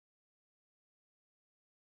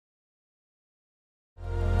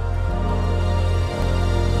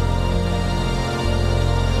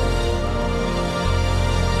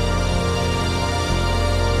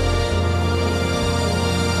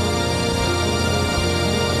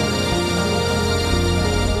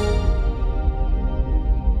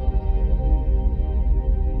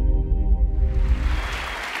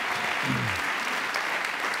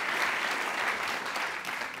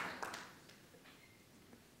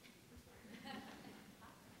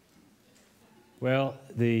Well,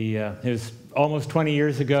 it was almost 20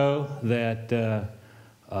 years ago that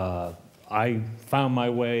I found my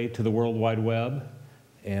way to the World Wide Web,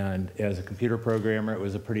 and as a computer programmer, it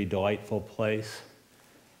was a pretty delightful place.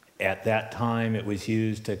 At that time, it was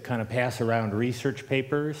used to kind of pass around research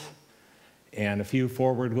papers, and a few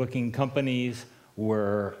forward-looking companies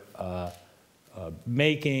were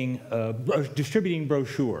distributing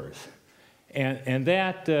brochures, and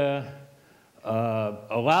that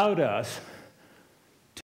allowed us to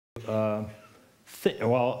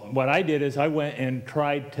well, what I did is I went and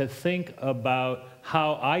tried to think about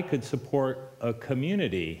how I could support a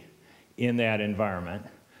community in that environment.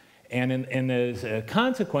 And as a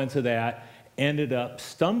consequence of that, ended up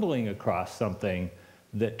stumbling across something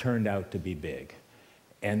that turned out to be big.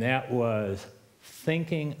 And that was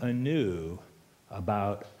thinking anew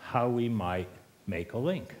about how we might make a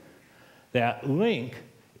link. That link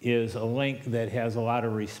is a link that has a lot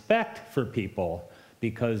of respect for people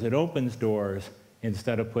because it opens doors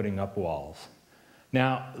instead of putting up walls.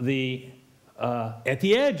 Now, at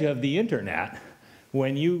the edge of the internet,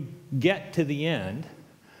 when you get to the end,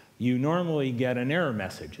 you normally get an error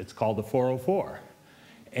message. It's called a 404.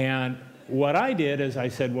 And what I did is I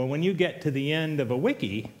said, well, when you get to the end of a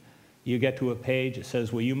wiki, you get to a page that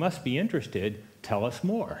says, well, you must be interested, tell us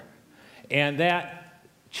more. And that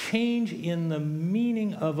change in the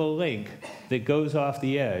meaning of a link that goes off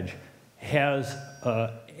the edge has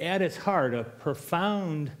at its heart a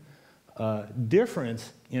profound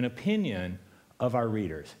difference in opinion of our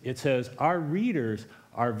readers. It says our readers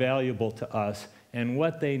are valuable to us, and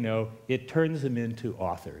what they know, it turns them into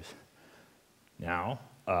authors. Now,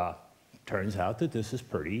 turns out that this is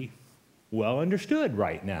pretty well understood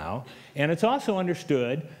right now, and it's also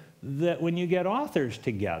understood that when you get authors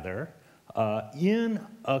together in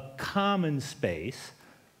a common space,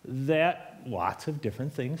 that lots of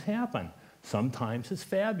different things happen. Sometimes it's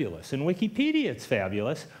fabulous. In Wikipedia, it's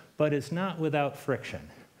fabulous, but it's not without friction.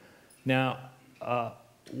 Now,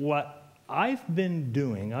 what I've been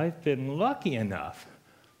doing, I've been lucky enough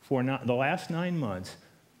for the last 9 months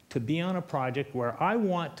to be on a project where I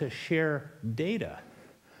want to share data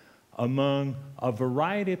among a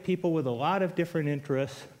variety of people with a lot of different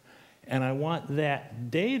interests, and I want that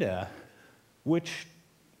data, which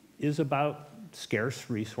is about scarce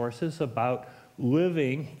resources, about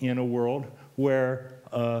living in a world where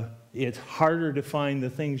it's harder to find the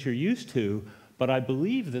things you're used to, but I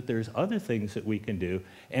believe that there's other things that we can do,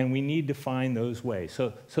 and we need to find those ways.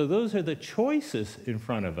 So those are the choices in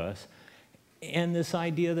front of us, and this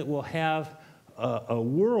idea that we'll have a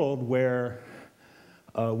world where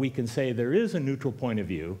we can say there is a neutral point of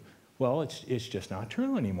view. Well, it's just not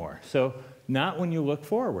true anymore. So not when you look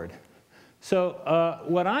forward. So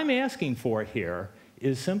what I'm asking for here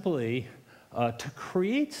is simply to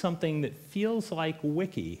create something that feels like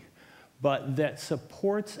Wiki, but that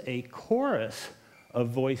supports a chorus of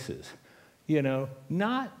voices. You know,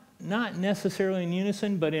 not necessarily in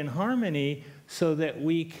unison, but in harmony, so that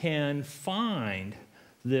we can find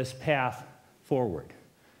this path forward.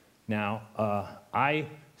 Now, I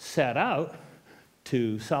set out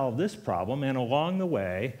to solve this problem, and along the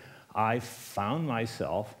way, I found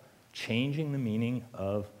myself changing the meaning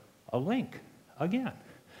of a link again.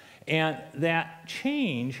 And that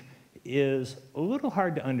change is a little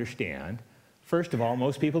hard to understand. First of all,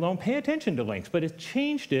 most people don't pay attention to links, but it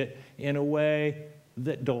changed it in a way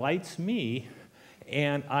that delights me,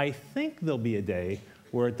 and I think there'll be a day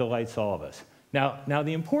where it delights all of us. Now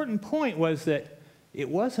the important point was that it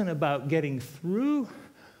wasn't about getting through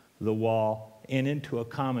the wall and into a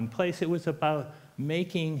common place. It was about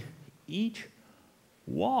making each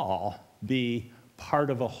wall be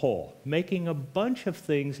part of a whole, making a bunch of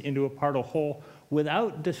things into a part of a whole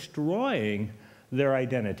without destroying their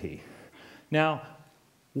identity. Now,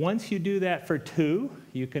 once you do that for 2,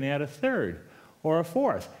 you can add a 3rd or a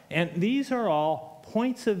 4th. And these are all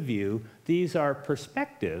points of view. These are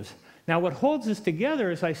perspectives. Now, what holds us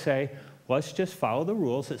together is I say, let's just follow the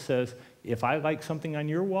rules that says, if I like something on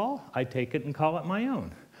your wall, I take it and call it my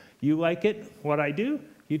own. You like it, what I do,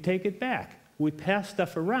 you take it back. We pass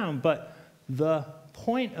stuff around, but the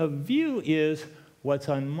point of view is what's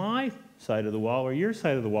on my side of the wall or your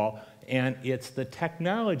side of the wall, and it's the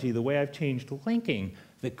technology, the way I've changed linking,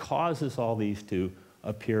 that causes all these to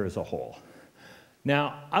appear as a whole.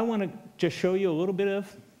 Now, I want to just show you a little bit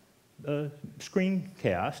of a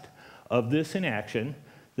screencast of this in action.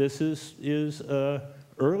 This is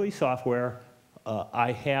early software.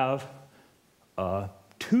 I have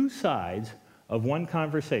 2 sides of one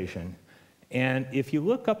conversation. And if you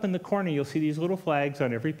look up in the corner, you'll see these little flags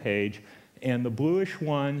on every page. And the bluish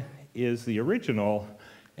one is the original.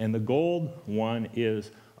 And the gold one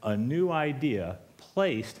is a new idea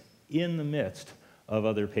placed in the midst of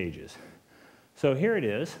other pages. So here it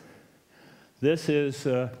is. This is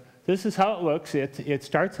how it looks. It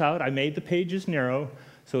starts out, I made the pages narrow,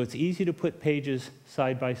 so it's easy to put pages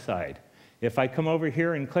side by side. If I come over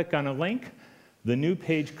here and click on a link, the new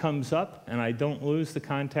page comes up and I don't lose the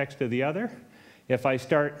context of the other. If I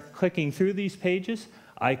start clicking through these pages,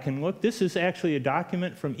 I can look. This is actually a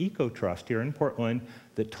document from EcoTrust here in Portland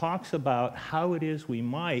that talks about how it is we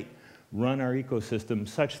might run our ecosystem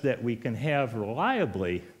such that we can have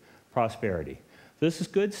reliably prosperity. This is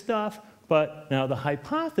good stuff, but now the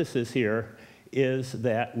hypothesis here is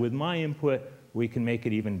that with my input, we can make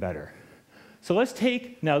it even better. So let's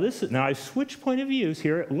take, now I've switched point of views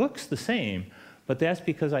here. It looks the same, but that's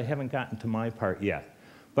because I haven't gotten to my part yet.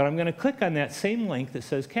 But I'm going to click on that same link that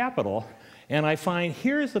says capital, and I find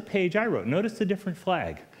here's the page I wrote. Notice the different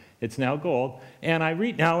flag. It's now gold. And I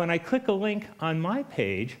read now, when I click a link on my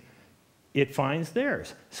page, it finds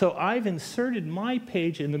theirs. So I've inserted my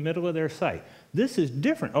page in the middle of their site. This is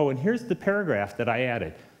different. Oh, and here's the paragraph that I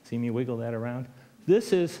added. See me wiggle that around? You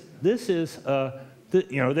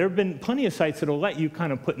know, there have been plenty of sites that will let you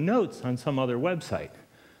kind of put notes on some other website.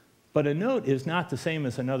 But a note is not the same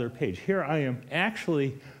as another page. Here I am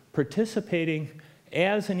actually participating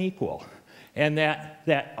as an equal. And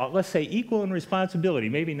let's say equal in responsibility,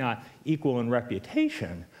 maybe not equal in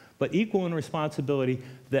reputation, but equal in responsibility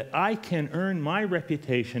that I can earn my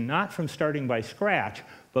reputation not from starting by scratch,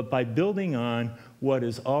 but by building on what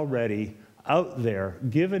is already out there,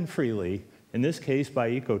 given freely, in this case by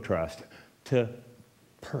EcoTrust, to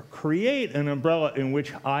create an umbrella in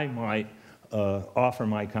which I might offer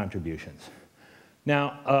my contributions.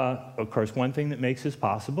 Now, of course, one thing that makes this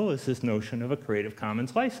possible is this notion of a Creative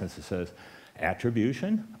Commons license. It says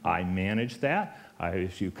attribution, I manage that.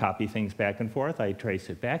 As you copy things back and forth, I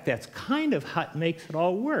trace it back. That's kind of how it makes it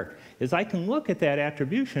all work, is I can look at that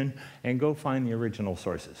attribution and go find the original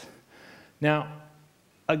sources. Now,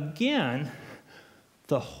 again,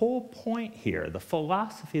 the whole point here, the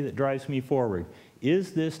philosophy that drives me forward,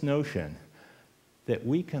 is this notion that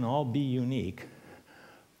we can all be unique,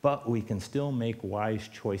 but we can still make wise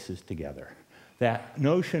choices together. That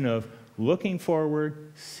notion of looking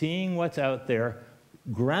forward, seeing what's out there,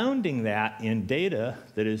 grounding that in data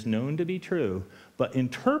that is known to be true, but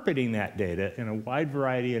interpreting that data in a wide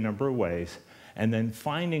variety, a number of ways, and then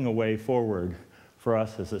finding a way forward for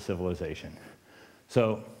us as a civilization.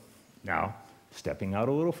 So now, stepping out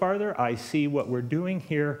a little farther, I see what we're doing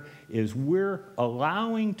here is we're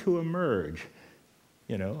allowing to emerge.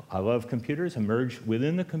 You know, I love computers, emerge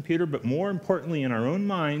within the computer, but more importantly in our own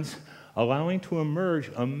minds, allowing to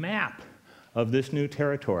emerge a map of this new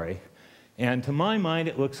territory. And to my mind,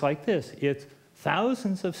 it looks like this. It's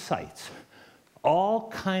thousands of sites, all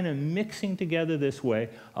kind of mixing together this way,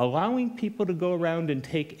 allowing people to go around and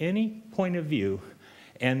take any point of view,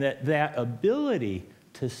 and that ability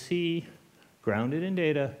to see, grounded in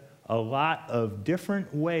data, a lot of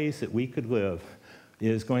different ways that we could live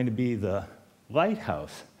is going to be the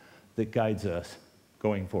lighthouse that guides us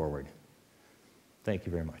going forward. Thank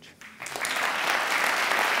you very much.